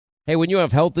Hey, when you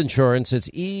have health insurance, it's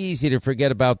easy to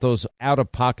forget about those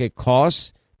out-of-pocket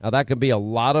costs. Now, that can be a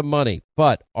lot of money,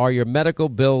 but are your medical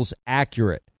bills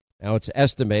accurate? Now, it's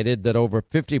estimated that over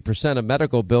 50% of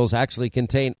medical bills actually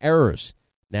contain errors.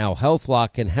 Now,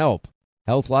 HealthLock can help.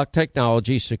 HealthLock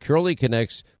technology securely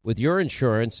connects with your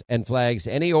insurance and flags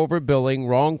any overbilling,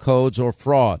 wrong codes, or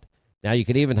fraud. Now, you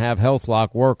can even have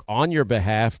HealthLock work on your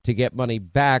behalf to get money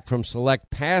back from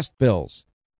select past bills.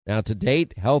 Now, to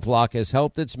date, HealthLock has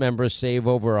helped its members save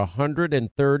over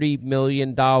 $130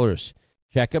 million.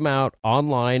 Check them out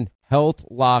online,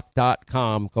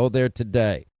 healthlock.com. Go there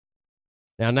today.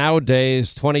 Now,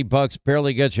 nowadays, $20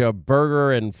 barely gets you a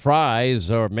burger and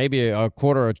fries or maybe a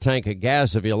quarter of a tank of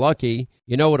gas if you're lucky.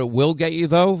 You know what it will get you,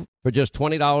 though? For just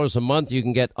 $20 a month, you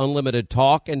can get unlimited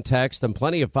talk and text and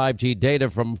plenty of 5G data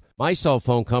from my cell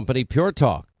phone company, Pure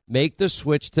Talk. Make the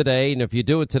switch today, and if you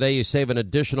do it today, you save an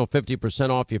additional 50%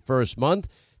 off your first month.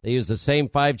 They use the same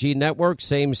 5G network,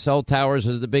 same cell towers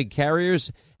as the big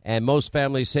carriers, and most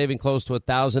families saving close to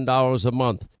 $1,000 a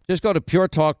month. Just go to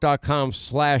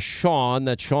puretalk.com/Sean,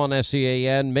 that's Sean,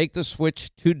 S-E-A-N. Make the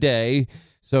switch today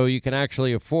so you can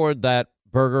actually afford that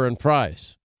burger and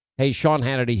fries. Hey, Sean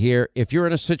Hannity here. If you're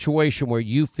in a situation where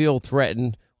you feel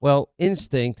threatened, well,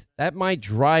 instinct, that might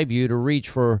drive you to reach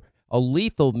for a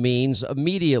lethal means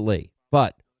immediately.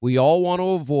 But we all want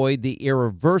to avoid the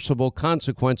irreversible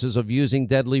consequences of using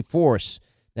deadly force.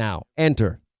 Now,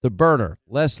 enter the Byrna,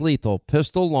 less lethal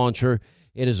pistol launcher.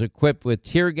 It is equipped with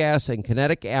tear gas and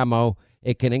kinetic ammo.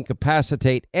 It can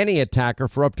incapacitate any attacker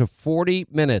for up to 40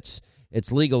 minutes.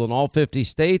 It's legal in all 50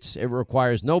 states. It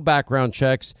requires no background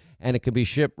checks, and it can be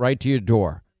shipped right to your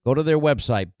door. Go to their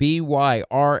website,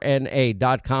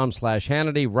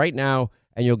 byrna.com/Hannity right now,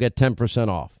 and you'll get 10%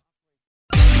 off.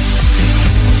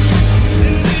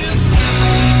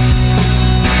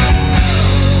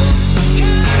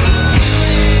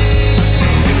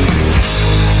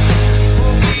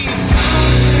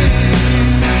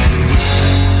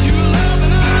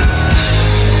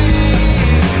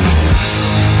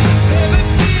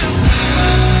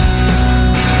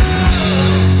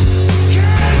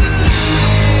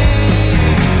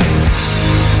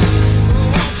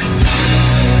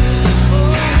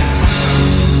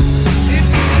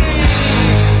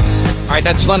 All right,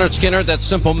 that's Leonard Skinner. That's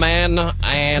Simple Man.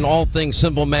 And all things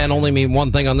Simple Man only mean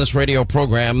one thing on this radio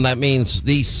program. That means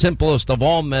the simplest of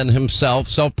all men himself,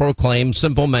 self-proclaimed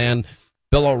Simple Man,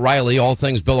 Bill O'Reilly. All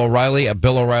things Bill O'Reilly at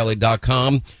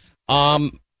BillO'Reilly.com.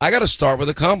 I got to start with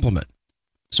a compliment.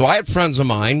 So I had friends of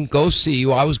mine go see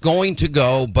you. I was going to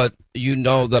go, but you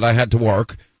know that I had to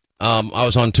work. I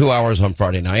was on 2 hours on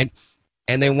Friday night.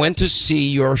 And they went to see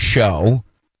your show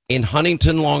in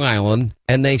Huntington, Long Island,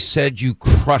 and they said you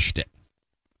crushed it.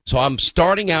 So I'm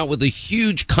starting out with a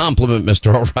huge compliment,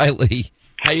 Mr. O'Reilly.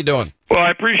 How you doing? Well,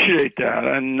 I appreciate that,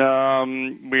 and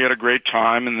we had a great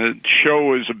time, and the show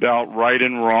was about right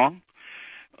and wrong,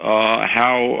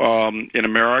 how in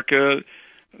America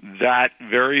that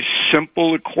very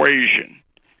simple equation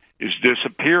is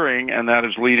disappearing, and that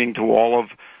is leading to all of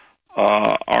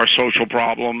our social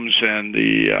problems and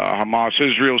the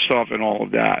Hamas-Israel stuff and all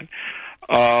of that.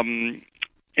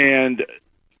 And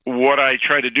what I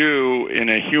tried to do in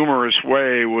a humorous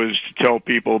way was to tell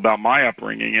people about my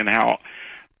upbringing and how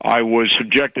I was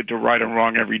subjected to right and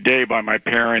wrong every day by my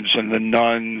parents and the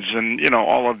nuns and, you know,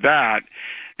 all of that.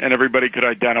 And everybody could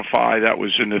identify that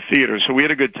was in the theater. So we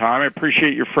had a good time. I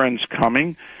appreciate your friends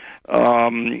coming.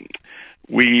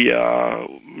 We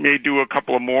may do a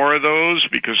couple of more of those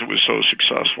because it was so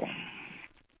successful.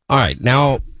 All right.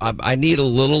 Now, I need a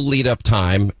little lead-up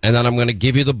time, and then I'm going to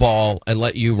give you the ball and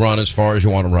let you run as far as you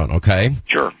want to run, okay?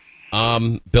 Sure.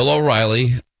 Bill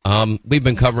O'Reilly, we've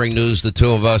been covering news, the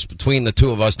two of us, between the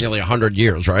two of us, nearly 100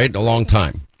 years, right? A long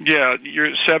time. Yeah,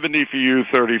 you're 70 for you,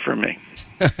 30 for me.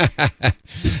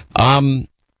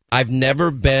 I've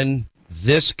never been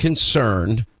this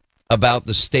concerned about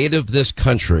the state of this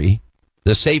country,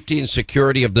 the safety and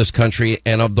security of this country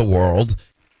and of the world.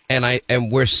 And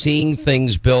we're seeing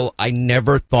things, Bill, I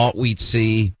never thought we'd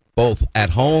see both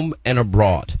at home and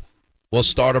abroad. We'll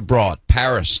start abroad.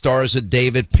 Paris, Stars of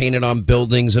David painted on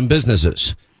buildings and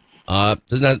businesses.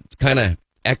 Doesn't that kind of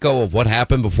echo of what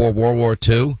happened before World War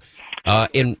II?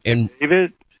 In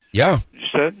David? Yeah. You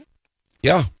said?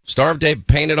 Yeah. Star of David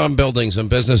painted on buildings and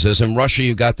businesses. In Russia,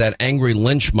 you got that angry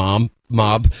lynch mob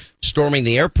storming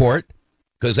the airport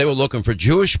because they were looking for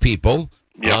Jewish people.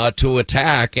 Yep. To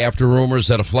attack after rumors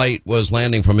that a flight was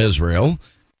landing from Israel.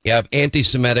 You have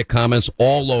anti-Semitic comments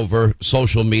all over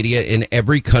social media in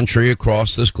every country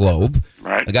across this globe.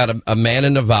 Right. I got a man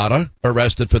in Nevada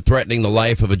arrested for threatening the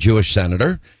life of a Jewish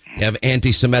senator. You have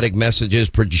anti-Semitic messages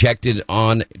projected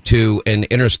on to an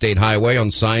interstate highway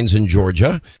on signs in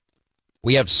Georgia.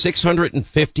 We have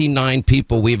 659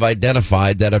 people we've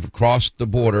identified that have crossed the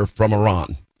border from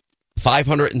Iran,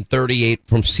 538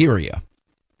 from Syria.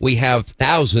 We have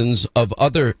thousands of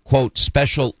other, quote,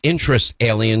 special interest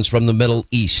aliens from the Middle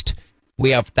East. We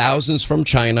have thousands from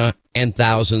China and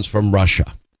thousands from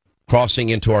Russia crossing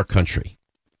into our country.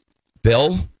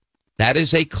 Bill, that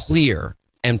is a clear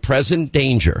and present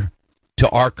danger to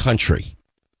our country.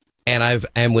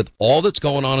 And with all that's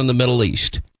going on in the Middle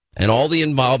East and all the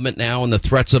involvement now and the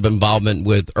threats of involvement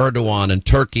with Erdogan and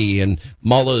Turkey and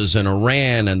mullahs and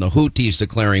Iran and the Houthis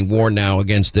declaring war now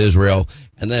against Israel,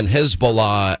 and then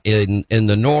Hezbollah in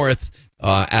the north,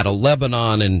 out of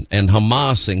Lebanon and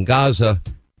Hamas in Gaza.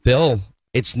 Bill,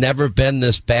 it's never been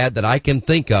this bad that I can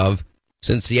think of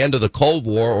since the end of the Cold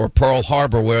War or Pearl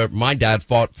Harbor, where my dad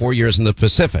fought 4 years in the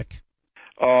Pacific.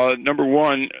 Number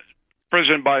one,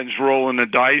 President Biden's rolling the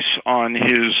dice on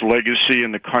his legacy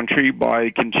in the country by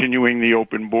continuing the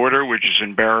open border, which is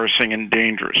embarrassing and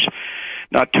dangerous.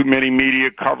 Not too many media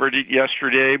covered it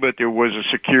yesterday, but there was a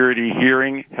security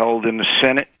hearing held in the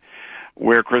Senate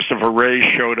where Christopher Wray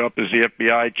showed up as the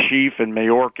FBI chief and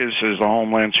Mayorkas as the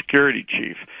Homeland Security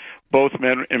chief. Both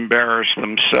men embarrassed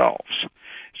themselves.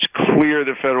 It's clear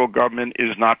the federal government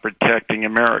is not protecting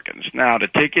Americans. Now, to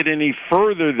take it any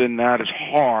further than that is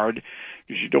hard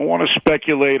because you don't want to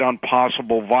speculate on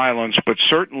possible violence, but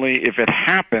certainly if it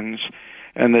happens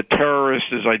and the terrorist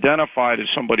is identified as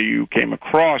somebody who came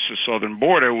across the southern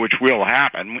border, which will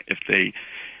happen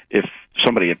if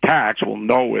somebody attacks, we'll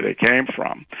know where they came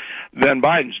from, then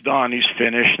Biden's done, he's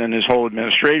finished, and his whole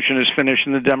administration is finished,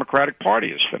 and the Democratic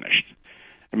Party is finished.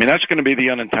 I mean, that's going to be the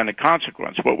unintended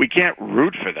consequence, but we can't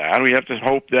root for that. We have to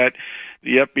hope that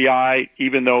the FBI,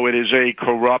 even though it is a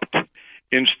corrupt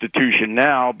institution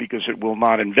now because it will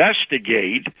not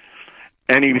investigate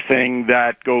anything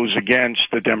that goes against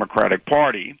the Democratic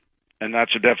Party, and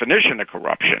that's a definition of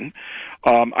corruption,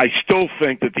 I still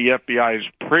think that the FBI is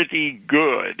pretty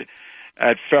good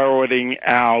at ferreting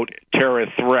out terror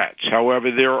threats.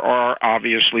 However, there are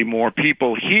obviously more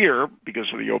people here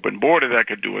because of the open border that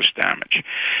could do us damage.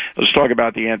 Let's talk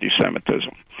about the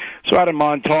anti-Semitism. So out of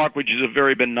Montauk, which is a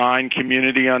very benign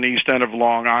community on the east end of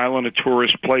Long Island, a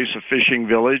tourist place, a fishing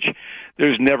village,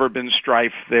 there's never been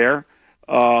strife there.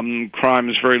 Crime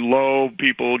is very low.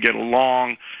 People get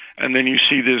along. And then you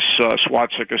see this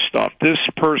swastika stuff. This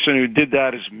person who did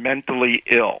that is mentally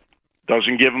ill.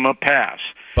 Doesn't give him a pass.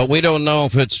 But we don't know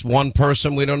if it's one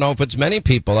person. We don't know if it's many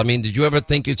people. I mean, did you ever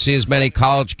think you'd see as many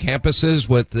college campuses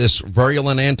with this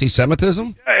virulent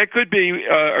anti-Semitism? It could be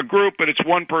a group, but it's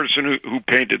one person who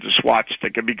painted the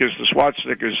swastika because the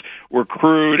swastikas were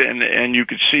crude, and you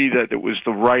could see that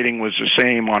the writing was the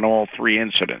same on all three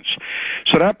incidents.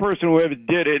 So that person, whoever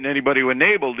did it, and anybody who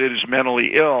enabled it, is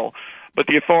mentally ill. But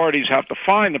the authorities have to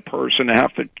find the person and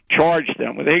have to charge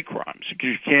them with hate crimes because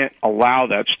you can't allow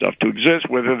that stuff to exist,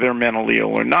 whether they're mentally ill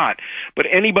or not. But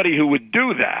anybody who would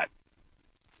do that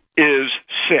is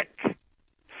sick.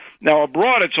 Now,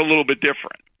 abroad, it's a little bit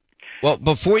different. Well,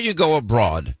 before you go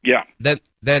abroad, yeah,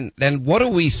 then what do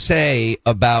we say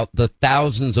about the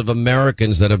thousands of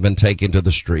Americans that have been taken to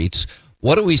the streets?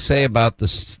 What do we say about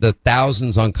the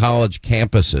thousands on college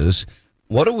campuses?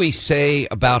 What do we say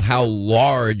about how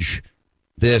large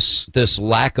this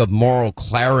lack of moral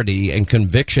clarity and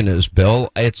conviction is,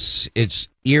 Bill? It's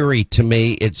eerie to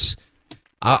me.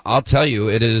 I'll tell you,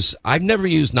 it is. I've never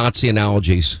used Nazi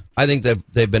analogies. I think that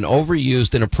they've been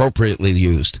overused and inappropriately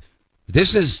used.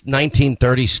 This is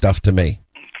 1930 stuff to me.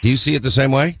 Do you see it the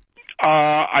same way?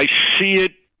 I see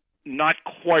it not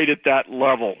quite at that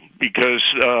level because,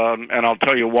 and I'll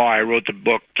tell you why. I wrote the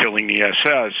book Killing the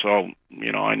SS, so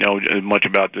I know as much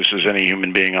about this as any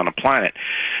human being on the planet.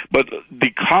 But the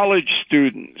college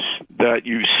students that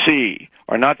you see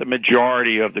are not the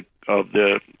majority of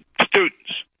the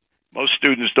students. Most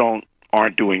students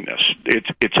aren't doing this.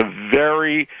 It's a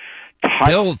very tight.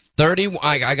 Bill,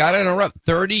 I got to interrupt.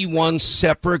 31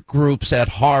 separate groups at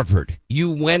Harvard. You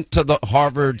went to the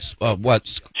Harvard's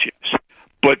what? Yes.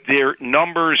 But their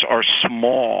numbers are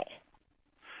small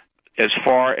as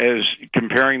far as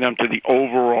comparing them to the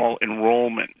overall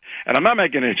enrollment. And I'm not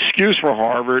making an excuse for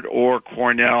Harvard or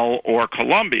Cornell or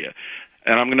Columbia.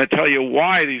 And I'm going to tell you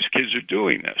why these kids are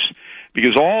doing this.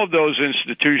 Because all of those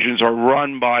institutions are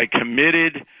run by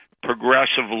committed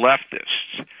progressive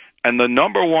leftists. And the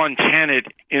number one tenet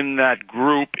in that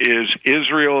group is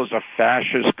Israel is a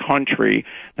fascist country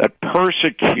that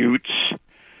persecutes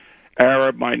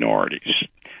Arab minorities.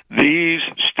 These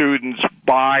students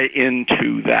buy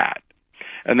into that.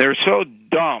 And they're so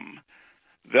dumb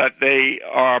that they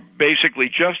are basically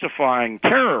justifying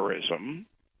terrorism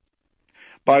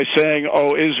by saying,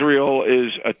 oh, Israel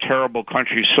is a terrible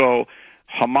country, so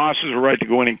Hamas has a right to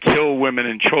go in and kill women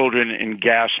and children in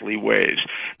ghastly ways.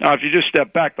 Now, if you just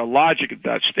step back, the logic of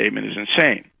that statement is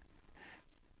insane.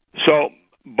 So,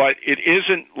 but it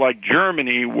isn't like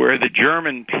Germany, where the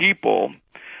German people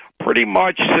pretty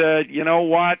much said, you know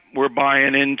what, we're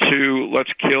buying into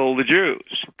let's kill the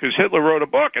Jews. Because Hitler wrote a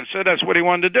book and said that's what he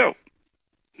wanted to do.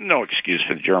 No excuse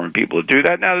for the German people to do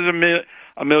that. Now, there's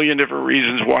a million different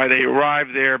reasons why they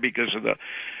arrived there, because of the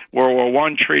World War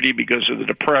I treaty, because of the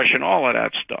Depression, all of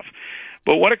that stuff.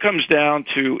 But what it comes down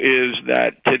to is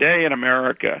that today in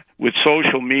America, with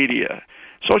social media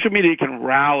can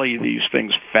rally these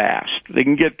things fast. They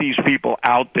can get these people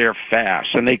out there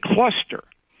fast, and they cluster.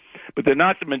 But they're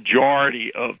not the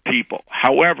majority of people.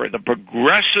 However, the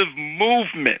progressive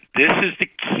movement, this is the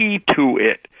key to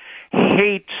it,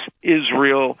 hates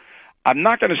Israel. I'm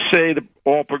not going to say that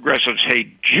all progressives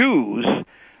hate Jews,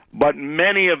 but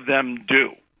many of them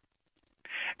do.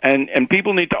 And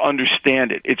people need to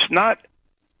understand it. It's not,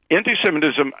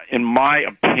 anti-Semitism, in my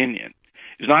opinion,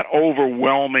 is not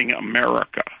overwhelming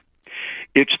America.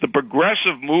 It's the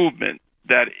progressive movement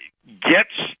that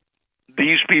gets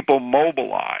these people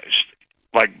mobilized,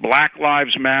 like Black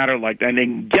Lives Matter, like that, and they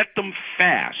can get them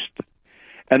fast.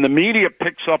 And the media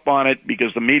picks up on it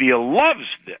because the media loves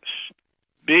this.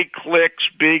 Big clicks,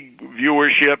 big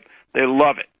viewership, they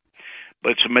love it.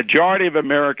 But the majority of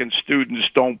American students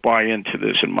don't buy into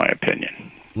this, in my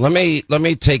opinion. Let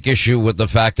me take issue with the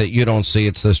fact that you don't see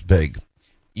it's this big.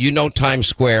 You know Times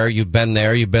Square. You've been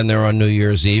there. You've been there on New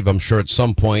Year's Eve. I'm sure at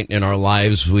some point in our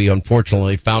lives we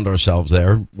unfortunately found ourselves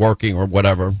there, working or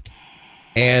whatever.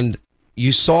 And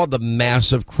you saw the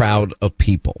massive crowd of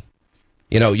people.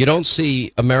 You know, you don't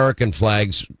see American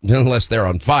flags unless they're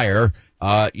on fire.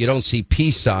 You don't see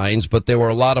peace signs, but there were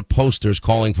a lot of posters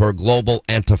calling for a global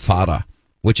intifada,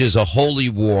 which is a holy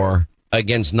war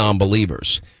against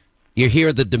non-believers. You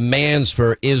hear the demands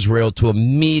for Israel to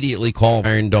immediately call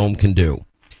Iron Dome can do.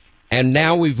 And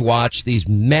now we've watched these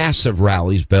massive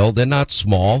rallies, Bill. They're not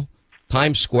small.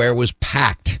 Times Square was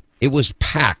packed. It was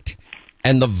packed.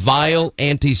 And the vile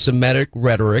anti-Semitic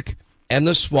rhetoric and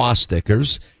the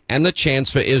swastikas and the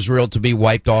chants for Israel to be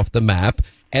wiped off the map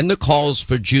and the calls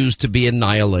for Jews to be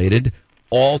annihilated,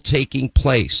 all taking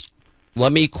place.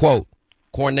 Let me quote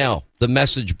Cornell, the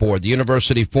message board, the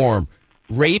University Forum: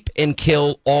 rape and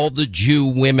kill all the Jew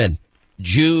women.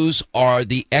 Jews are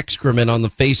the excrement on the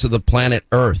face of the planet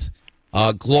Earth.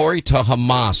 Glory to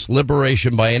Hamas,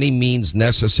 liberation by any means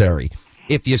necessary.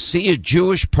 If you see a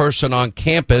Jewish person on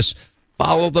campus,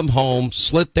 follow them home,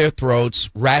 slit their throats.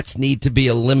 Rats need to be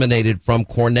eliminated from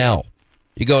Cornell.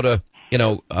 You go to,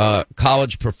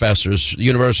 college professors,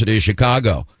 University of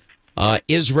Chicago.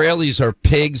 Israelis are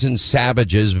pigs and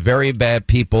savages, very bad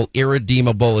people,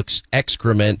 irredeemable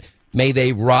excrement. May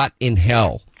they rot in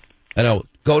hell.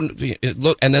 Go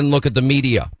look and then look at the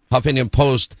media. Huffington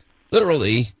Post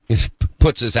literally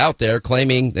puts this out there,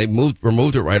 claiming they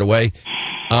removed it right away,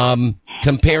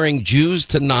 comparing Jews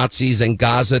to Nazis and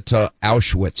Gaza to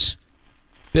Auschwitz.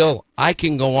 Bill, I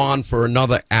can go on for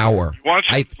another hour.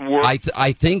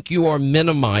 I think you are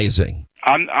minimizing.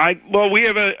 Well, we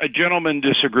have a gentleman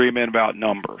disagreement about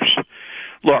numbers.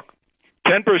 Look,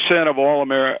 10% of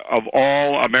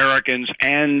all Americans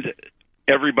and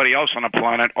everybody else on the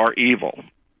planet are evil.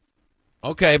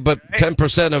 Okay, but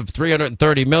 10% of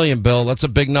 330 million, Bill, that's a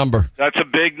big number. That's a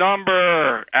big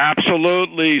number.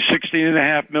 Absolutely.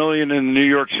 16.5 million in the New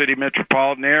York City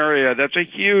metropolitan area. That's a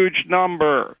huge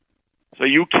number. So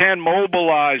you can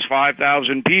mobilize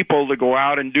 5,000 people to go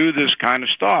out and do this kind of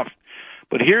stuff.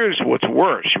 But here's what's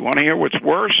worse. You want to hear what's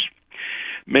worse?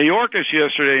 Mayorkas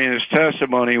yesterday in his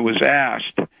testimony was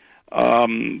asked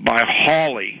by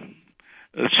Hawley,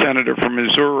 the senator from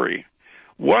Missouri,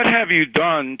 what have you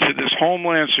done to this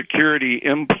Homeland Security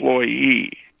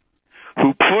employee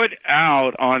who put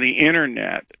out on the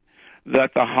Internet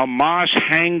that the Hamas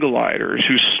hang gliders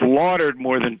who slaughtered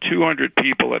more than 200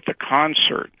 people at the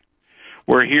concert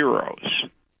were heroes?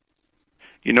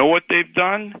 You know what they've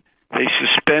done? They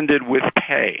suspended with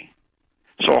pay.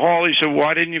 So Hawley said,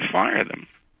 why didn't you fire them?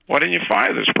 Why didn't you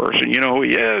fire this person? You know who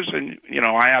he is, and,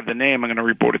 I have the name. I'm going to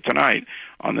report it tonight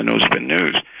on the No Spin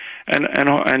News.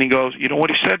 And he goes, you know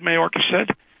what he said, Mayorkas said?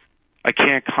 I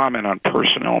can't comment on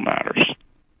personnel matters.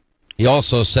 He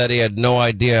also said he had no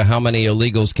idea how many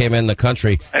illegals came in the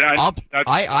country. And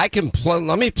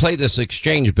let me play this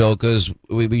exchange, Bill, because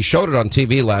we showed it on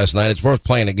TV last night. It's worth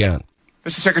playing again.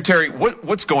 Mr. Secretary,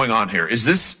 what's going on here? Is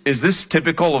this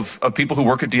typical of people who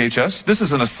work at DHS? This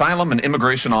is an asylum and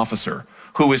immigration officer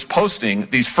who is posting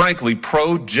these, frankly,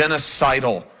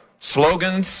 pro-genocidal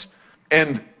slogans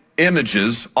and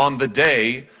images on the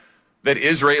day that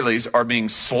Israelis are being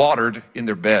slaughtered in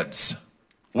their beds.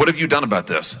 What have you done about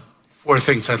this? 4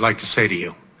 things I'd like to say to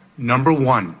you. Number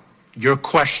one, your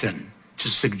question to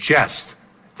suggest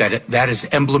that that is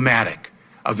emblematic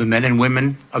of the men and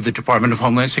women of the Department of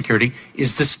Homeland Security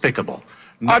is despicable.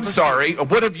 I'm sorry.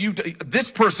 What have you?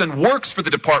 This person works for the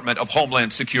Department of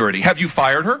Homeland Security. Have you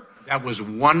fired her? That was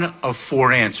one of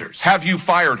 4 answers. Have you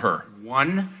fired her?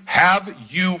 One. Have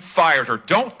you fired her?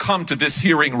 Don't come to this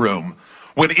hearing room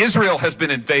when Israel has been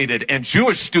invaded and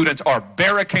Jewish students are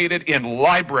barricaded in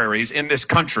libraries in this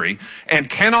country and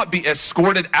cannot be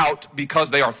escorted out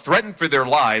because they are threatened for their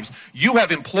lives. You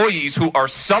have employees who are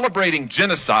celebrating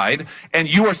genocide, and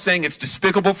you are saying it's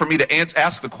despicable for me to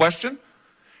ask the question?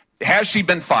 Has she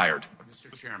been fired?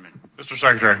 Mr. Chairman. Mr.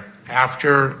 Secretary.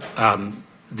 After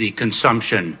the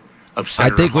consumption of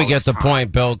Senator I think we Hall's get the time,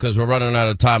 point, Bill, because we're running out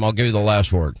of time. I'll give you the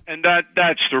last word. And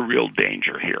that's the real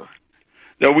danger here.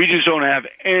 That we just don't have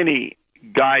any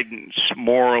guidance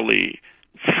morally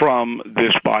from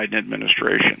this Biden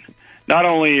administration. Not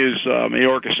only is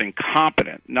Mayorkas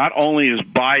incompetent, not only is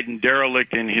Biden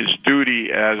derelict in his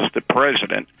duty as the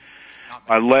president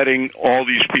by letting all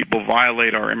these people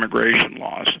violate our immigration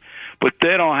laws, but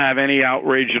they don't have any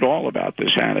outrage at all about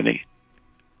this, Hannity.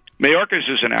 Mayorkas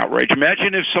is an outrage.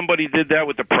 Imagine if somebody did that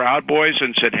with the Proud Boys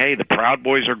and said, hey, the Proud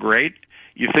Boys are great.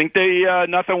 You think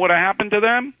nothing would have happened to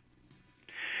them?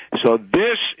 So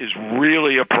this is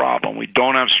really a problem. We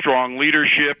don't have strong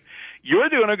leadership. You're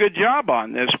doing a good job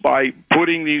on this by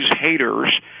putting these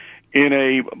haters in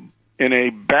a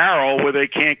barrel where they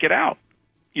can't get out.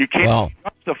 You can't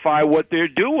justify what they're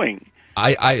doing.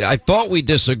 I thought we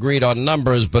disagreed on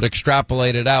numbers, but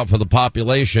extrapolated out for the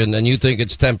population, and you think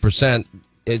it's 10%.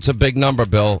 It's a big number,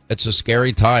 Bill. It's a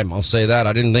scary time. I'll say that.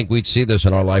 I didn't think we'd see this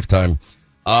in our lifetime.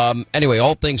 Anyway,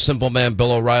 all things Simple Man,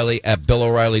 Bill O'Reilly at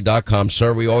BillO'Reilly.com.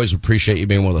 Sir, we always appreciate you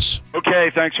being with us. Okay,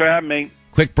 thanks for having me.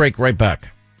 Quick break, right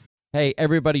back. Hey,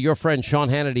 everybody, your friend Sean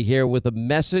Hannity here with a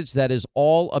message that is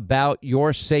all about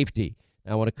your safety.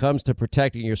 Now, when it comes to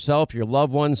protecting yourself, your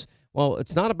loved ones, well,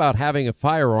 it's not about having a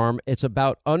firearm. It's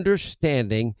about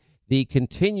understanding the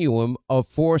continuum of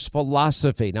force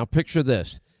philosophy. Now, picture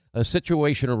this. A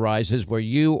situation arises where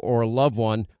you or a loved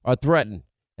one are threatened.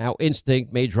 Now,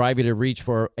 instinct may drive you to reach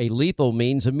for a lethal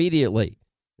means immediately.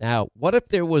 Now, what if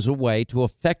there was a way to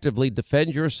effectively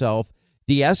defend yourself,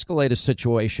 de-escalate a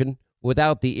situation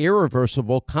without the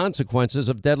irreversible consequences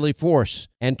of deadly force?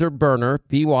 Enter Byrna,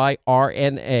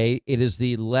 B-Y-R-N-A. It is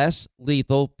the less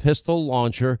lethal pistol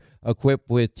launcher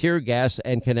equipped with tear gas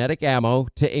and kinetic ammo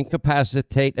to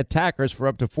incapacitate attackers for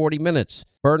up to 40 minutes.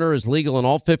 Byrna is legal in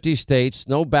all 50 states.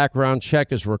 No background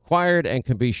check is required and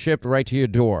can be shipped right to your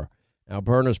door. Now,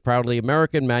 Byrna is proudly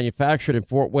American, manufactured in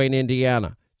Fort Wayne,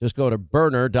 Indiana. Just go to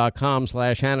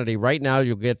Byrna.com/Hannity. Right now,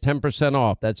 you'll get 10%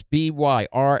 off. That's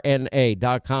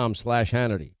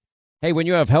BYRNA.com/Hannity. Hey, when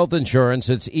you have health insurance,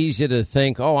 it's easy to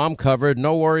think, oh, I'm covered,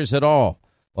 no worries at all.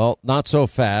 Well, not so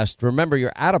fast. Remember,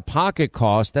 your out-of-pocket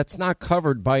cost, that's not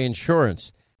covered by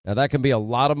insurance. Now, that can be a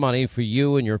lot of money for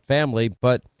you and your family,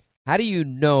 but how do you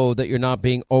know that you're not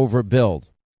being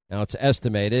overbilled? Now, it's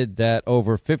estimated that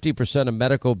over 50% of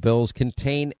medical bills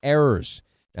contain errors.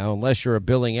 Now, unless you're a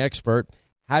billing expert,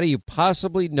 how do you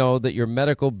possibly know that your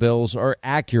medical bills are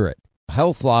accurate?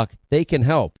 HealthLock, they can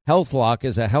help. HealthLock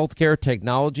is a healthcare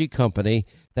technology company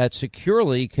that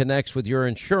securely connects with your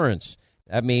insurance.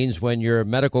 That means when your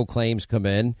medical claims come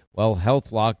in, well,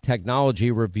 HealthLock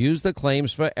technology reviews the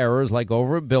claims for errors like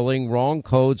overbilling, wrong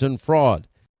codes, and fraud.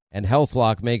 And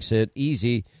HealthLock makes it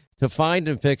easy to find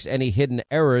and fix any hidden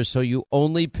errors so you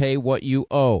only pay what you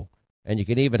owe. And you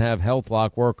can even have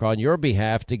HealthLock work on your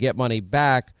behalf to get money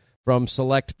back from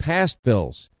select past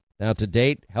bills. Now, to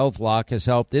date, HealthLock has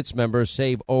helped its members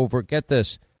save over, get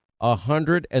this,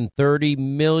 $130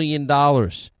 million.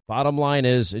 Bottom line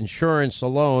is, insurance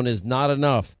alone is not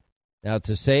enough. Now,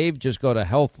 to save, just go to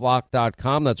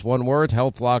healthlock.com. That's one word,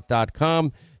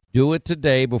 healthlock.com. Do it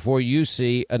today before you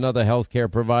see another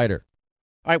healthcare provider.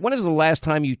 All right, when is the last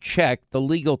time you checked the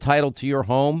legal title to your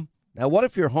home? Now, what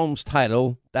if your home's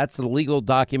title, that's the legal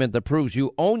document that proves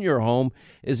you own your home,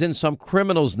 is in some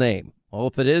criminal's name? Well,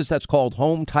 if it is, that's called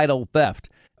home title theft.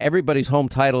 Everybody's home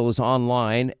title is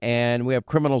online, and we have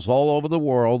criminals all over the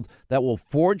world that will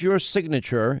forge your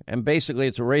signature, and basically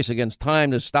it's a race against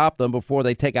time to stop them before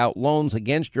they take out loans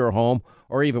against your home,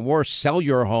 or even worse, sell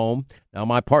your home. Now,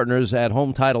 my partners at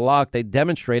Home Title Lock, they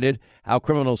demonstrated how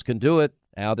criminals can do it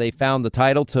Now, they found the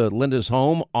title to Linda's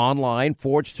home online,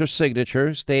 forged her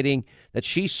signature, stating that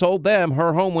she sold them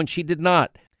her home when she did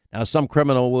not. Now, some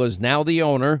criminal was now the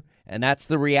owner, and that's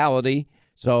the reality.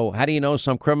 So how do you know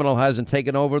some criminal hasn't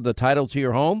taken over the title to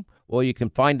your home? Well, you can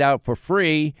find out for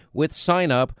free with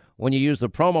sign-up when you use the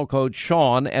promo code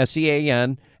Sean,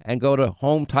 S-E-A-N, and go to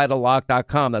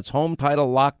HomeTitleLock.com. That's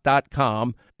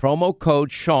HomeTitleLock.com, promo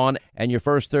code Sean, and your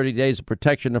first 30 days of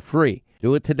protection are free.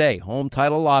 Do it today.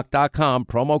 HomeTitleLock.com,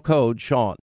 promo code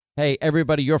Sean. Hey,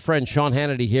 everybody, your friend Sean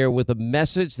Hannity here with a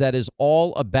message that is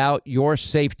all about your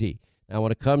safety. Now,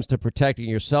 when it comes to protecting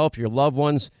yourself, your loved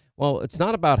ones, well, it's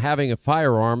not about having a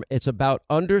firearm. It's about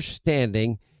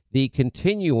understanding the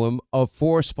continuum of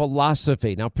force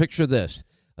philosophy. Now, picture this.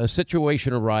 A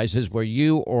situation arises where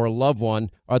you or a loved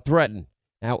one are threatened.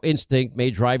 Now, instinct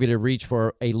may drive you to reach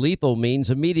for a lethal means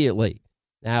immediately.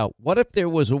 Now, what if there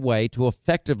was a way to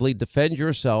effectively defend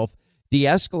yourself,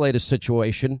 de-escalate a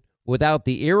situation without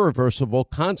the irreversible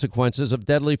consequences of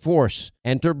deadly force?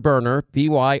 Enter Byrna,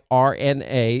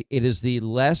 B-Y-R-N-A. It is the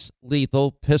less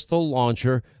lethal pistol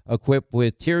launcher equipped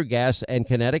with tear gas and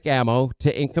kinetic ammo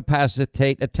to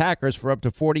incapacitate attackers for up to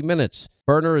 40 minutes.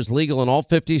 Byrna is legal in all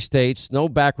 50 states. No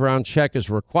background check is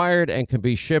required and can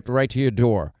be shipped right to your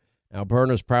door. Now,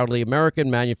 Byrna is proudly American,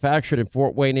 manufactured in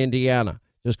Fort Wayne, Indiana.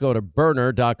 Just go to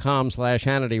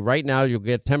Byrna.com/Hannity. Right now, you'll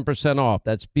get 10% off.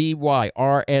 That's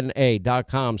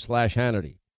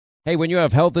BYRNA.com/Hannity. Hey, when you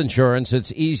have health insurance,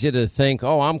 it's easy to think,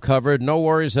 oh, I'm covered, no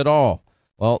worries at all.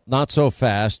 Well, not so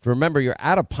fast. Remember, your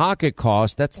out-of-pocket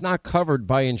cost, that's not covered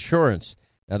by insurance.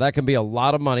 Now, that can be a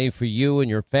lot of money for you and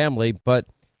your family, but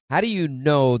how do you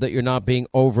know that you're not being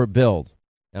overbilled?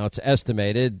 Now, it's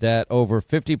estimated that over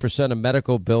 50% of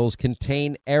medical bills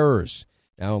contain errors.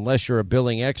 Now, unless you're a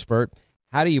billing expert,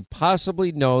 how do you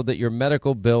possibly know that your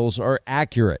medical bills are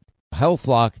accurate?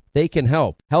 HealthLock, they can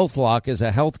help. HealthLock is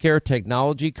a healthcare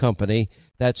technology company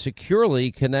that securely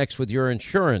connects with your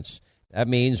insurance. That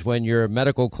means when your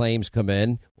medical claims come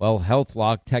in, well,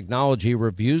 HealthLock technology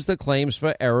reviews the claims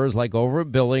for errors like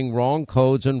overbilling, wrong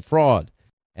codes, and fraud.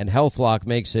 And HealthLock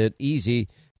makes it easy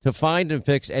to find and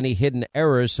fix any hidden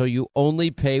errors so you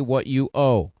only pay what you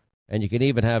owe. And you can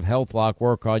even have HealthLock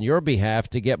work on your behalf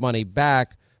to get money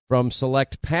back from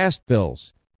select past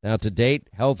bills. Now, to date,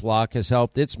 HealthLock has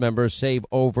helped its members save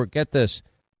over, get this,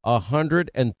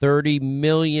 $130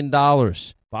 million.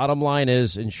 Bottom line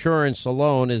is, insurance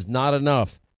alone is not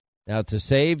enough. Now, to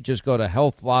save, just go to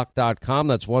healthlock.com.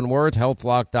 That's one word,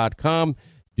 healthlock.com.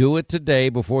 Do it today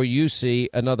before you see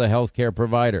another healthcare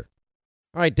provider.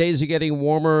 All right, days are getting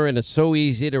warmer, and it's so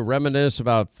easy to reminisce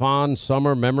about fond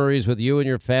summer memories with you and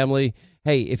your family.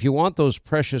 Hey, if you want those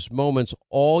precious moments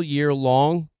all year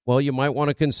long, well, you might want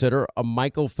to consider a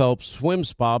Michael Phelps swim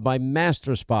spa by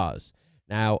Master Spas.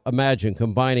 Now, imagine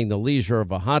combining the leisure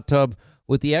of a hot tub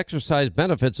with the exercise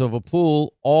benefits of a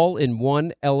pool all in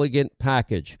one elegant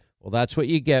package. Well, that's what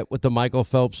you get with the Michael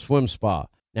Phelps Swim Spa.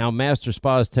 Now, Master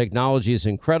Spa's technology is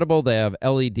incredible. They have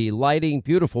LED lighting,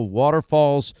 beautiful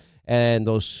waterfalls, and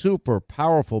those super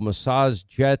powerful massage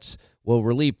jets will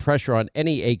relieve pressure on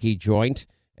any achy joint.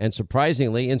 And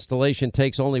surprisingly, installation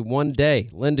takes only 1 day.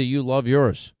 Linda, you love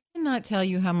yours. I cannot tell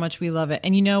you how much we love it.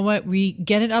 And you know what? We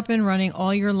get it up and running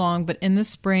all year long, but in the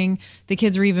spring, the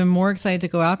kids are even more excited to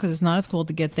go out because it's not as cold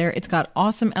to get there. It's got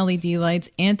awesome LED lights.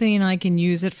 Anthony and I can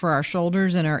use it for our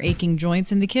shoulders and our aching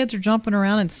joints, and the kids are jumping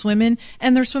around and swimming,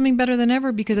 and they're swimming better than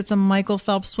ever because it's a Michael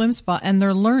Phelps swim spa, and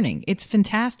they're learning. It's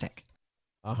fantastic.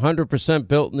 100%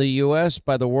 built in the U.S.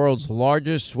 by the world's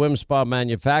largest swim spa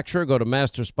manufacturer. Go to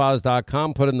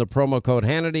masterspas.com, put in the promo code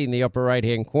Hannity in the upper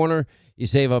right-hand corner. You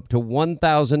save up to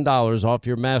 $1,000 off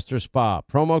your Master Spa.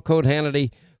 Promo code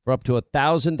Hannity for up to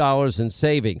 $1,000 in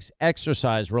savings.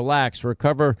 Exercise, relax,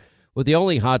 recover with the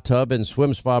only hot tub and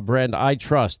swim spa brand I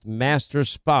trust,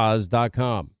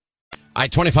 masterspas.com.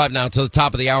 I-25 now to the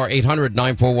top of the hour,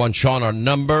 800-941-SEAN, our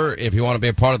number. If you want to be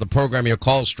a part of the program, your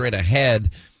call straight ahead.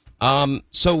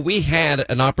 So we had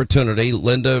an opportunity,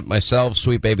 Linda, myself,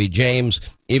 Sweet Baby James,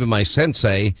 even my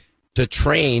sensei, to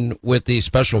train with the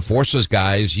Special Forces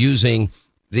guys using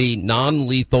the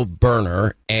non-lethal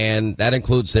Byrna, and that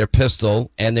includes their pistol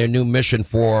and their new Mission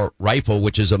 4 rifle,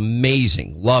 which is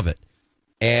amazing. Love it.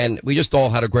 And we just all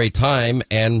had a great time.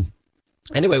 And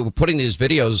anyway, we're putting these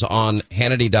videos on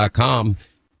Hannity.com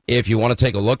if you want to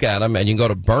take a look at them, and you can go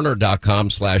to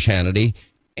Byrna.com/Hannity.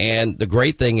 And the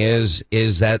great thing is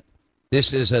that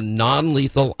this is a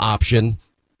non-lethal option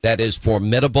that is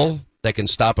formidable, that can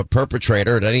stop a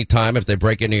perpetrator at any time if they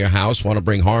break into your house, want to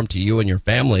bring harm to you and your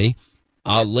family.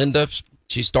 Linda,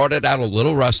 she started out a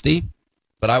little rusty,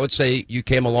 but I would say you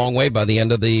came a long way by the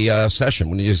end of the session.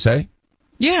 What did you say?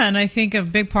 Yeah, and I think a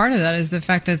big part of that is the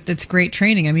fact that it's great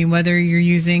training. I mean, whether you're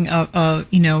using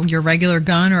your regular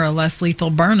gun or a less lethal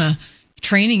Byrna,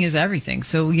 training is everything.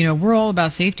 So, we're all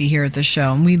about safety here at the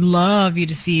show, and we love you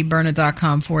to see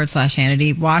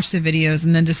Byrna.com/Hannity, watch the videos,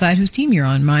 and then decide whose team you're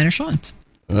on, mine or Sean's.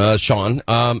 Sean.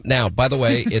 Now, by the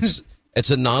way, it's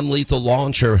a non-lethal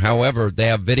launcher. However, they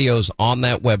have videos on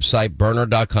that website,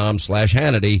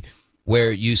 Byrna.com/Hannity,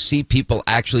 where you see people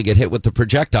actually get hit with the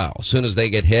projectile. As soon as they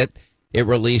get hit, it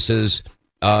releases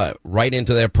right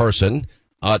into their person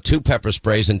 2 pepper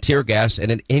sprays and tear gas,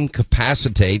 and it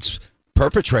incapacitates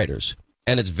perpetrators.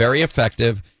 And it's very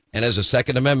effective. And as a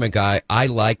Second Amendment guy, I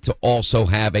like to also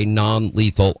have a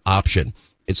non-lethal option.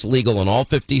 It's legal in all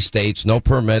 50 states, no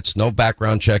permits, no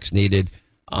background checks needed.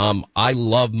 I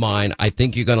love mine. I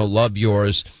think you're going to love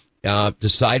yours.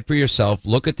 Decide for yourself.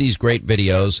 Look at these great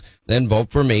videos. Then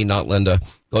vote for me, not Linda.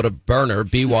 Go to Byrna,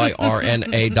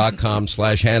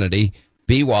 BYRNA.com/Hannity,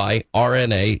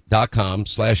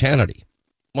 BYRNA.com/Hannity.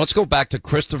 Let's go back to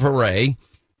Christopher Wray,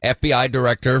 FBI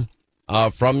director,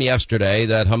 from yesterday,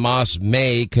 that Hamas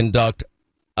may conduct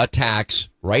attacks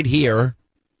right here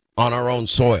on our own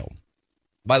soil.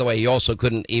 By the way, he also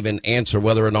couldn't even answer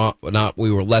whether or not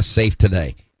we were less safe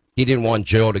today. He didn't want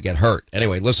Joe to get hurt.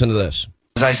 Anyway, listen to this.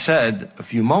 As I said a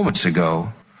few moments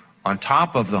ago, on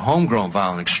top of the homegrown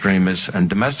violent extremist and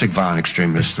domestic violent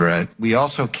extremist threat, we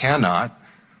also cannot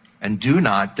and do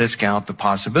not discount the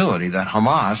possibility that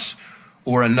Hamas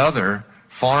or another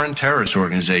foreign terrorist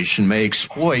organization may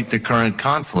exploit the current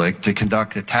conflict to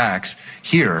conduct attacks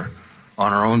here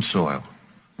on our own soil.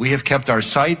 We have kept our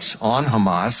sights on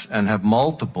Hamas and have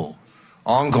multiple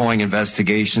ongoing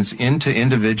investigations into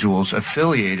individuals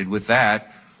affiliated with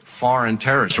that foreign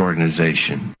terrorist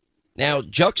organization. Now,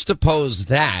 juxtapose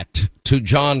that to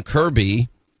John Kirby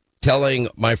telling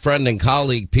my friend and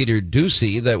colleague Peter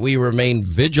Doocy that we remain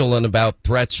vigilant about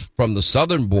threats from the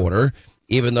southern border,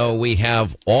 even though we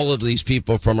have all of these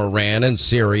people from Iran and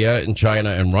Syria and China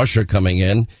and Russia coming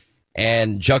in,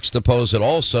 and juxtapose it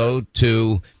also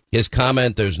to his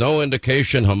comment, there's no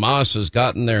indication Hamas has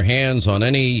gotten their hands on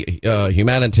any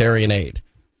humanitarian aid.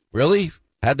 Really?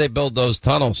 How'd they build those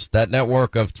tunnels, that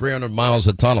network of 300 miles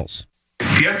of tunnels?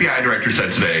 The FBI director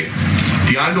said today,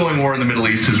 the ongoing war in the Middle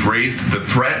East has raised the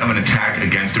threat of an attack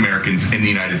against Americans in the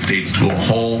United States to a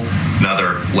whole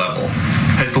nother level.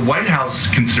 Has the White House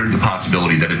considered the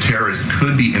possibility that a terrorist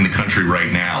could be in the country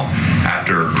right now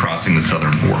after crossing the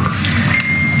southern border?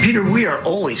 Peter, we are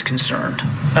always concerned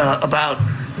about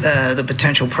the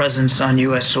potential presence on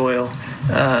U.S. soil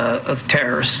of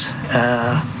terrorists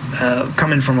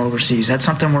coming from overseas. That's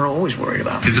something we're always worried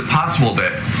about. Is it possible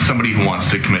that somebody who wants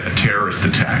to commit a terrorist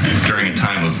attack during a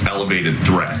time of elevated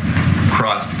threat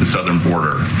crossed the southern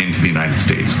border into the United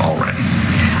States already?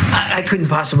 I couldn't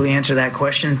possibly answer that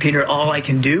question, Peter. All I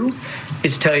can do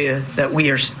is tell you that we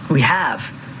have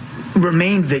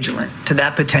remained vigilant to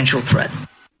that potential threat.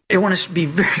 I want to be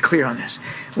very clear on this.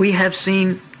 We have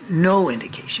seen no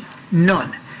indication,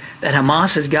 none, that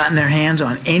Hamas has gotten their hands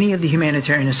on any of the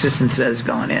humanitarian assistance that has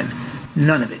gone in.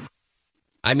 None of it.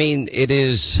 I mean, it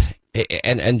is,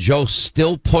 and Joe's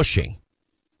still pushing,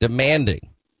 demanding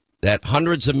that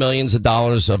hundreds of millions of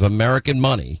dollars of American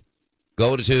money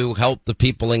go to help the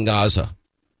people in Gaza.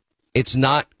 It's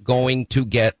not going to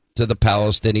get to the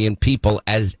Palestinian people,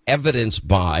 as evidenced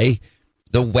by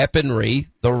the weaponry,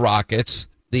 the rockets,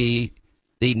 the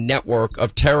network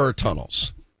of terror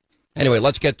tunnels. Anyway,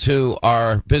 let's get to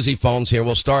our busy phones here.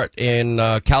 We'll start in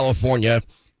California.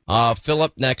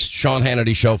 Philip next, Sean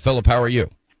Hannity Show. Philip, how are you?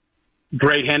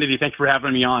 Great, Hannity. Thanks for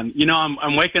having me on. You know,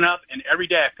 I'm waking up, and every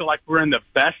day I feel like we're in the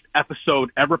best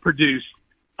episode ever produced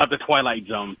of The Twilight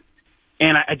Zone.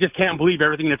 And I just can't believe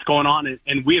everything that's going on,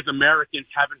 and we as Americans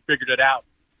haven't figured it out.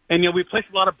 And, we place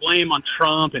a lot of blame on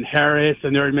Trump and Harris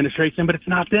and their administration, but it's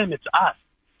not them, it's us,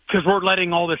 because we're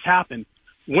letting all this happen.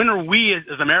 When are we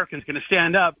as Americans going to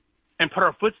stand up and put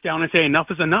our foots down and say enough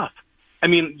is enough? I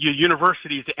mean, your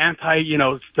universities, the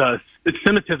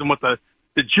anti-Semitism with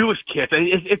the Jewish kids,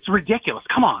 it's ridiculous.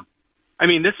 Come on. I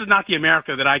mean, this is not the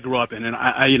America that I grew up in, and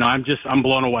I'm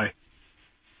blown away.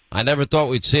 I never thought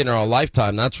we'd see it in our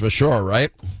lifetime, that's for sure,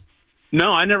 right?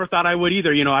 No, I never thought I would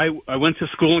either. I went to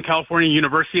school in California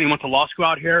University and went to law school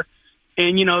out here.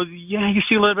 And, you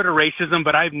see a little bit of racism,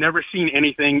 but I've never seen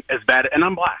anything as bad. And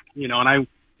I'm black, and I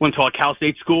went to a Cal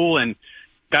State school and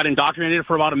got indoctrinated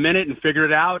for about a minute and figured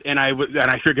it out. And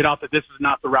I figured out that this is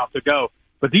not the route to go.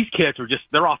 But these kids are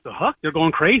they're off the hook. They're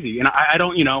going crazy. And I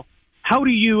don't, how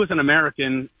do you as an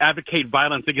American advocate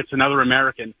violence against another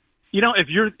American? If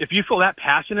you feel that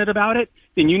passionate about it,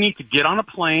 then you need to get on a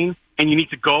plane and you need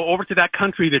to go over to that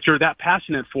country that you're that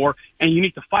passionate for, and you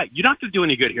need to fight. You're not going to do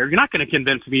any good here. You're not going to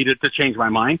convince me to change my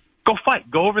mind. Go fight.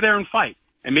 Go over there and fight.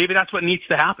 And maybe that's what needs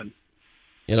to happen.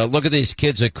 You know, look at these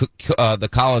kids at the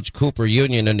College Cooper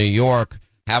Union in New York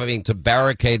having to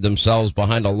barricade themselves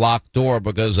behind a locked door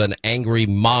because an angry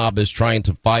mob is trying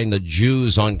to find the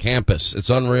Jews on campus. It's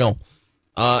unreal.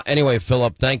 Anyway,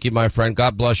 Philip, thank you, my friend.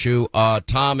 God bless you.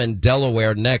 Tom in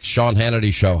Delaware next. Sean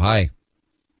Hannity Show. Hi.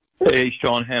 Hey,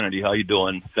 Sean Hannity. How you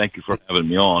doing? Thank you for having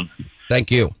me on.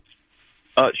 Thank you.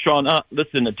 Sean,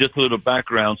 listen, just a little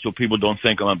background so people don't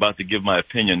think I'm about to give my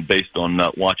opinion based on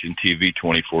watching TV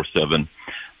 24/7.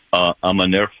 I'm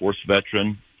an Air Force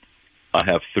veteran. I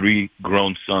have 3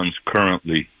 grown sons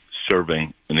currently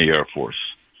serving in the Air Force.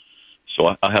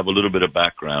 So I have a little bit of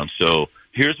background. So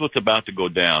here's what's about to go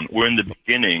down. We're in the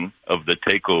beginning of the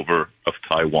takeover of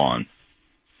Taiwan.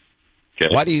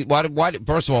 Okay. Why,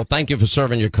 first of all, thank you for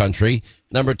serving your country.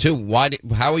 Number 2,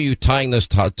 how are you tying this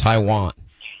to Taiwan?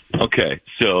 Okay,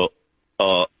 so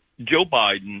Joe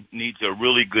Biden needs a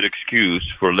really good excuse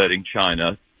for letting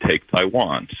China take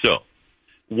Taiwan. So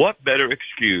what better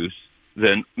excuse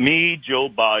than me, Joe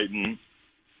Biden,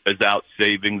 is out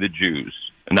saving the Jews?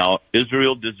 Now,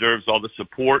 Israel deserves all the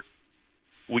support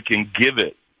we can give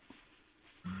it,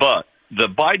 but the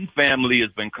Biden family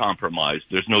has been compromised.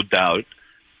 There's no doubt.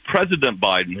 President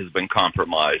Biden has been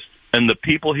compromised, and the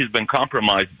people he's been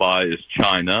compromised by is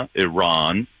China,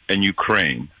 Iran, and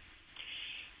Ukraine.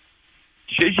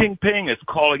 Xi Jinping is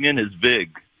calling in his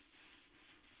VIG.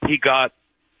 He got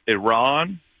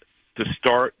Iran to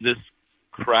start this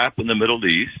crap in the Middle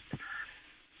East.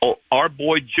 Oh, our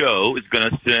boy Joe is going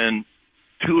to send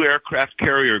 2 aircraft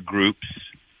carrier groups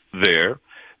there.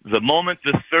 The moment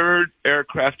the 3rd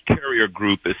aircraft carrier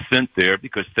group is sent there,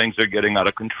 because things are getting out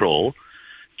of control,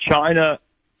 China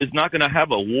is not going to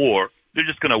have a war. They're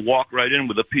just going to walk right in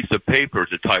with a piece of paper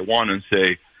to Taiwan and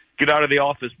say, get out of the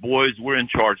office, boys. We're in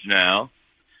charge now.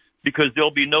 Because there'll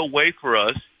be no way for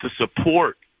us to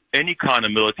support any kind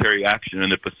of military action in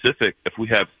the Pacific if we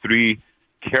have 3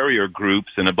 carrier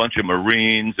groups and a bunch of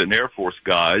Marines and Air Force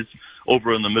guys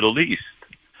over in the Middle East.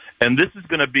 And this is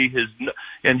going to be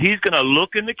and he's going to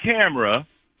look in the camera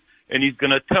and he's going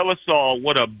to tell us all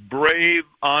what a brave,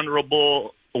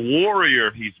 honorable warrior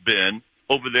he's been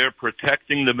over there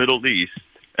protecting the Middle East.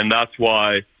 And that's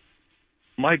why,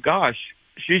 my gosh,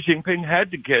 Xi Jinping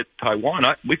had to get Taiwan.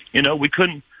 We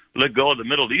couldn't let go of the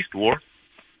Middle East war.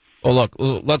 Well, look,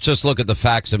 let's just look at the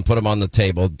facts and put them on the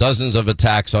table. Dozens of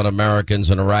attacks on Americans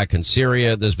in Iraq and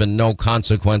Syria. There's been no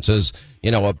consequences.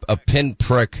 A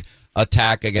pinprick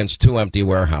attack against 2 empty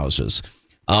warehouses.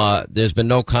 There's been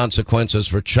no consequences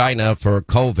for China for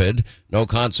COVID, no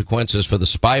consequences for the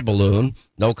spy balloon,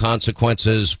 no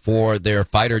consequences for their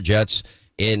fighter jets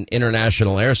in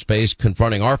international airspace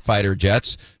confronting our fighter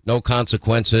jets, no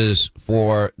consequences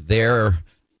for their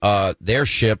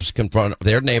ships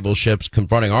their naval ships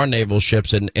confronting our naval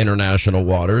ships in international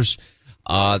waters.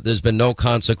 There's been no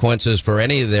consequences for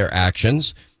any of their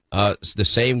actions. The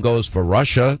same goes for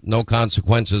Russia. No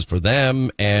consequences for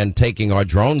them and taking our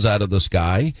drones out of the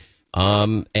sky.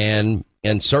 And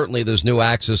certainly this new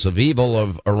axis of evil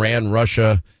of Iran,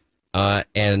 Russia,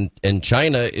 and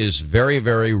China is very,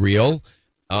 very real.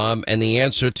 And the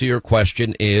answer to your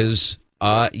question is,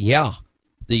 the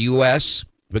U.S.,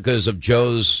 because of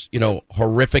Joe's,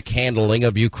 horrific handling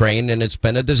of Ukraine, and it's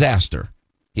been a disaster.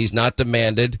 He's not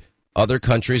demanded other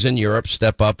countries in Europe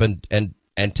step up and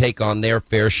take on their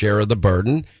fair share of the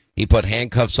burden. He put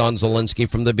handcuffs on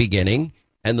Zelensky from the beginning,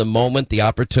 and the moment the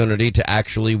opportunity to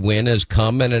actually win has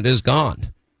come, and it is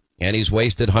gone. And he's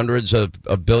wasted hundreds of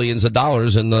billions of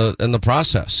dollars in the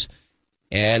process.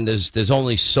 And there's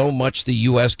only so much the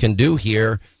U.S. can do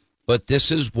here. But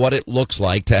this is what it looks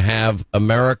like to have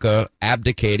America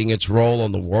abdicating its role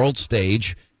on the world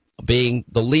stage, being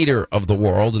the leader of the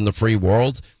world in the free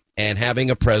world, and having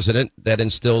a president that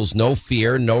instills no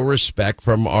fear, no respect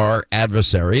from our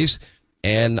adversaries.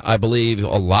 And I believe a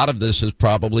lot of this is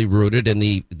probably rooted in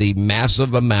the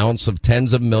massive amounts of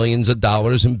tens of millions of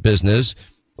dollars in business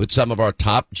with some of our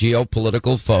top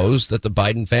geopolitical foes that the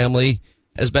Biden family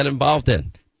has been involved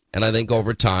in. And I think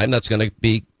over time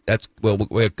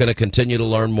we're going to continue to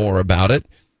learn more about it.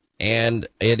 And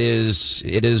it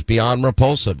is beyond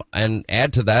repulsive. And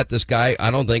add to that, this guy,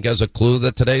 I don't think, has a clue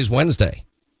that today's Wednesday.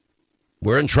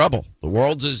 We're in trouble.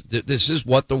 This is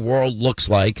what the world looks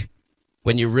like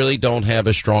when you really don't have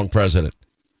a strong president.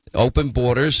 Open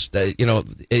borders,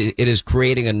 it is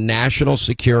creating a national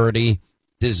security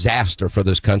disaster for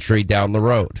this country down the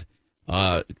road.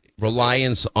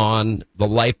 Reliance on the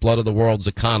lifeblood of the world's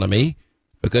economy,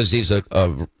 because he's a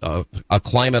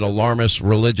climate alarmist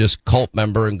religious cult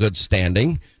member in good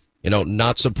standing,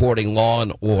 not supporting law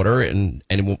and order and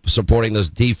supporting this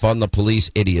defund the police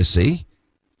idiocy,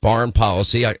 foreign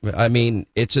policy. I mean,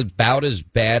 it's about as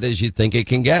bad as you think it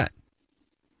can get.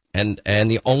 And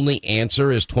the only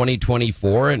answer is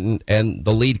 2024, and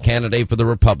the lead candidate for the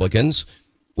Republicans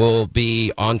will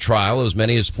be on trial as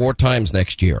many as 4 times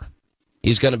next year.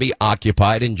 He's going to be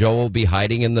occupied, and Joe will be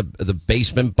hiding in the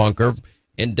basement bunker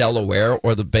in Delaware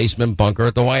or the basement bunker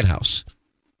at the White House.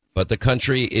 But the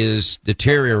country is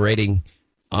deteriorating.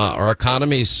 Our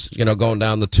economy's, going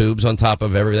down the tubes on top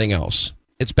of everything else.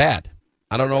 It's bad.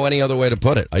 I don't know any other way to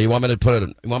put it. You want me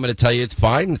to tell you it's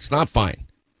fine? It's not fine.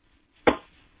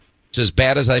 It's as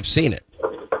bad as I've seen it.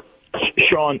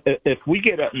 Sean, if we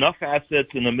get enough assets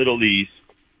in the Middle East,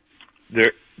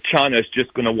 China's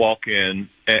just going to walk in.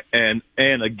 And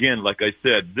again, like I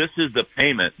said, this is the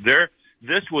payment.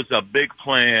 This was a big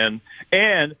plan.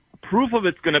 And proof of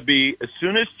it's going to be as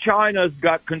soon as China's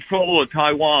got control of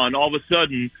Taiwan, all of a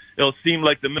sudden it'll seem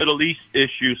like the Middle East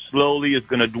issue slowly is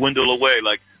going to dwindle away.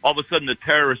 Like all of a sudden the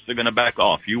terrorists are going to back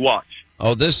off. You watch.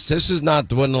 Oh, this is not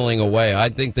dwindling away. I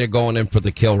think they're going in for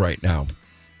the kill right now.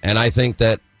 And I think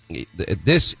that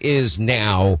this is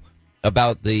now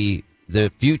about the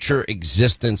future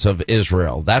existence of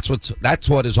Israel. That's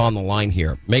what is on the line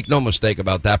here. Make no mistake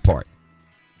about that part.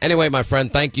 Anyway, my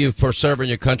friend, thank you for serving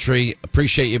your country.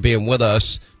 Appreciate you being with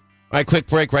us. All right, quick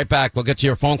break, right back. We'll get to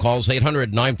your phone calls.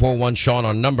 800-941-SEAN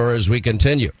on number as we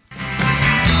continue.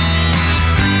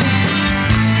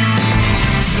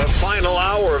 The final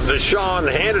hour of the Sean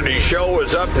Hannity Show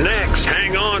is up next.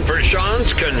 Hang on for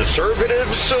Sean's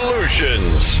Conservative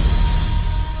Solutions.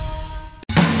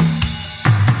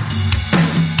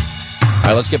 All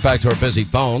right, let's get back to our busy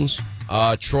phones.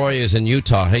 Troy is in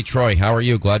Utah. Hey, Troy, how are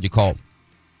you? Glad you called.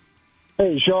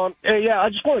 Hey, Sean. Hey, yeah,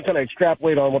 I just want to kind of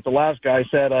extrapolate on what the last guy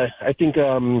said. I think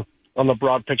on the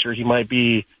broad picture, he might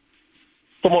be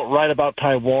somewhat right about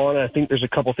Taiwan. I think there's a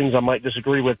couple things I might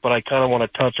disagree with, but I kind of want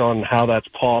to touch on how that's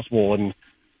possible. And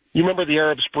you remember the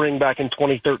Arab Spring back in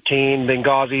 2013,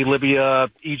 Benghazi,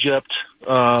 Libya, Egypt?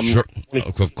 Sure.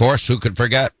 Of course, who could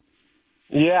forget?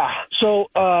 Yeah. So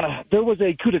there was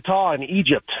a coup d'etat in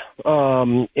Egypt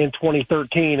in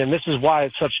 2013, and this is why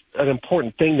it's such an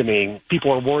important thing to me.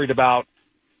 People are worried about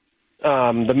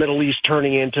the Middle East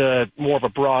turning into more of a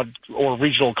broad or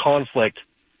regional conflict.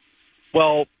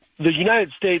 Well, the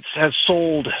United States has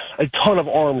sold a ton of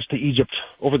arms to Egypt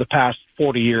over the past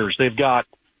 40 years. They've got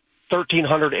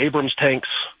 1,300 Abrams tanks.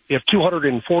 They have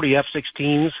 240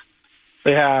 F-16s.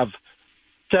 They have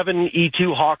 7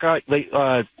 E-2 Hawkeye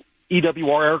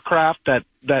EWR aircraft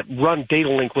that run data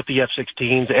link with the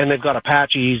F-16s, and they've got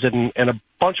Apaches and a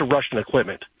bunch of Russian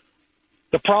equipment.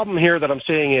 The problem here that I'm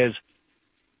seeing is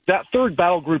that third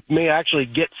battle group may actually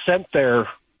get sent there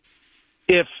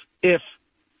if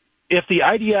the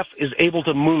IDF is able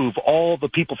to move all the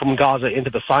people from Gaza into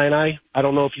the Sinai. I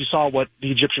don't know if you saw what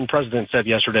the Egyptian president said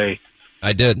yesterday.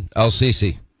 I did.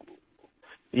 El-Sisi.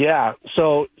 Yeah,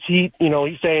 so he's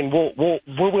saying we're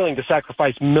willing to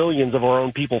sacrifice millions of our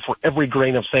own people for every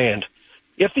grain of sand.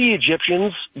 If the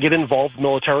Egyptians get involved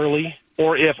militarily,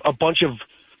 or if a bunch of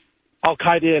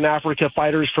Al-Qaeda in Africa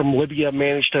fighters from Libya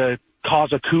manage to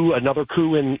cause another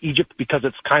coup in Egypt because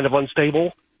it's kind of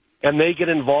unstable, and they get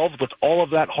involved with all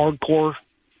of that hardcore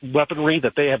weaponry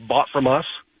that they have bought from us,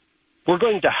 we're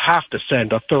going to have to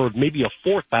send a third, maybe a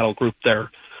fourth battle group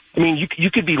there. I mean, you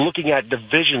could be looking at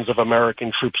divisions of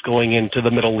American troops going into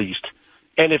the Middle East.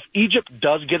 And if Egypt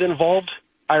does get involved,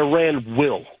 Iran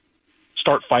will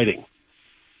start fighting.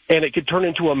 And it could turn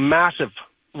into a massive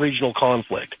regional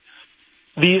conflict.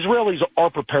 The Israelis are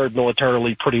prepared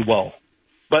militarily pretty well.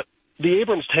 But the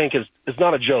Abrams tank is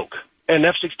not a joke. And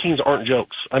F-16s aren't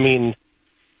jokes. I mean,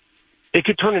 it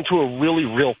could turn into a really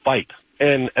real fight.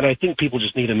 And I think people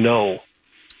just need to know.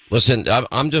 Listen,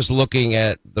 I'm just looking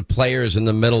at the players in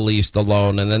the Middle East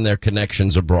alone, and then their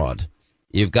connections abroad.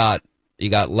 You got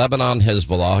Lebanon,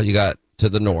 Hezbollah. You got to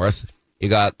the north. You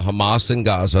got Hamas in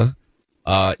Gaza.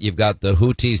 You've got the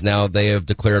Houthis now. They have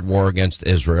declared war against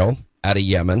Israel out of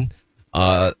Yemen.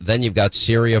 Then you've got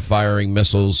Syria firing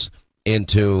missiles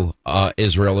into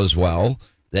Israel as well.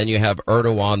 Then you have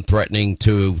Erdogan threatening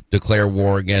to declare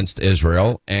war against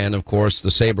Israel, and of course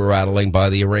the saber rattling by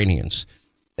the Iranians.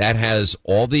 That has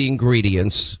all the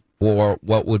ingredients for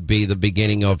what would be the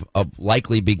beginning of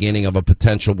likely beginning of a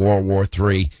potential World War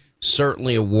III,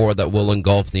 certainly a war that will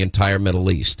engulf the entire Middle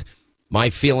East. My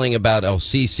feeling about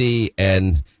El-Sisi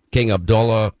and King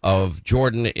Abdullah of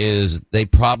Jordan is they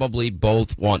probably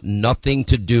both want nothing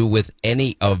to do with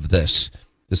any of this.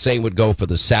 The same would go for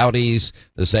the Saudis.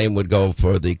 The same would go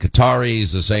for the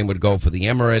Qataris. The same would go for the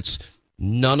Emirates.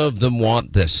 None of them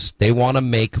want this. They want to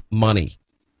make money.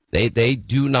 They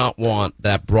do not want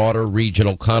that broader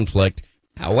regional conflict.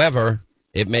 However,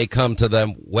 it may come to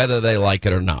them whether they like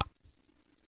it or not.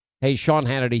 Hey, Sean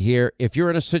Hannity here. If you're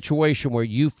in a situation where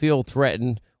you feel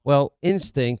threatened, well,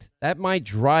 instinct, that might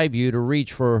drive you to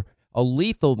reach for a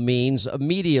lethal means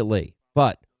immediately.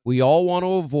 But we all want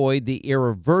to avoid the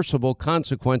irreversible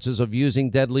consequences of using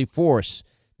deadly force.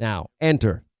 Now,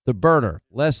 enter the Byrna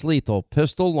less lethal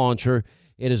pistol launcher.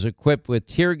 It is equipped with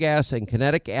tear gas and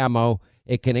kinetic ammo.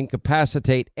 It can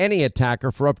incapacitate any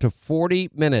attacker for up to 40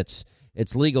 minutes.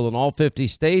 It's legal in all 50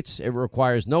 states. It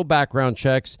requires no background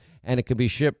checks, and it can be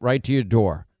shipped right to your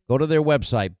door. Go to their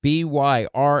website,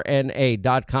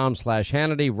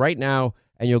 byrna.com/Hannity right now,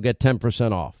 and you'll get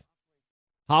 10% off.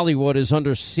 Hollywood is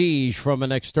under siege from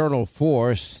an external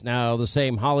force. Now, the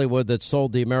same Hollywood that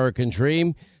sold the American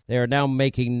dream, they are now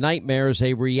making nightmares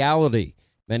a reality.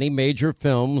 Many major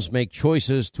films make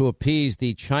choices to appease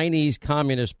the Chinese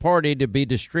Communist Party to be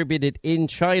distributed in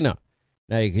China.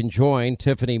 Now you can join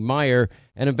Tiffany Meyer,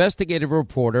 an investigative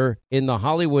reporter in the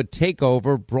Hollywood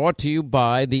Takeover, brought to you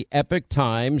by the Epoch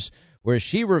Times, where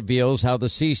she reveals how the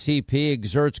CCP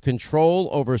exerts control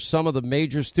over some of the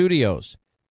major studios.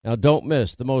 Now don't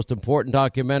miss the most important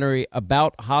documentary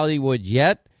about Hollywood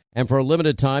yet, and for a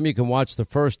limited time you can watch the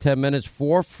first 10 minutes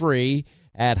for free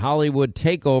at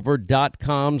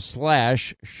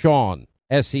HollywoodTakeover.com/Sean,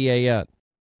 SEAN.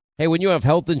 Hey, when you have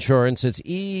health insurance, it's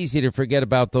easy to forget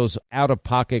about those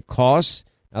out-of-pocket costs.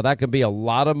 Now, that can be a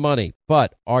lot of money,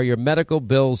 but are your medical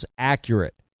bills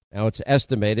accurate? Now, it's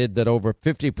estimated that over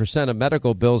 50% of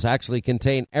medical bills actually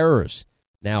contain errors.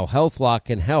 Now, HealthLock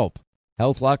can help.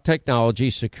 HealthLock technology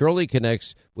securely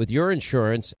connects with your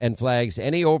insurance and flags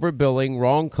any overbilling,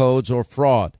 wrong codes, or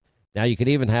fraud. Now, you can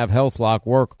even have HealthLock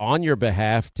work on your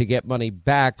behalf to get money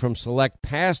back from select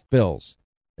past bills.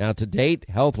 Now, to date,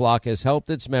 HealthLock has helped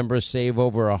its members save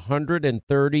over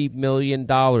 $130 million.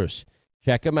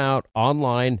 Check them out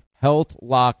online,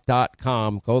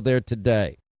 healthlock.com. Go there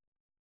today.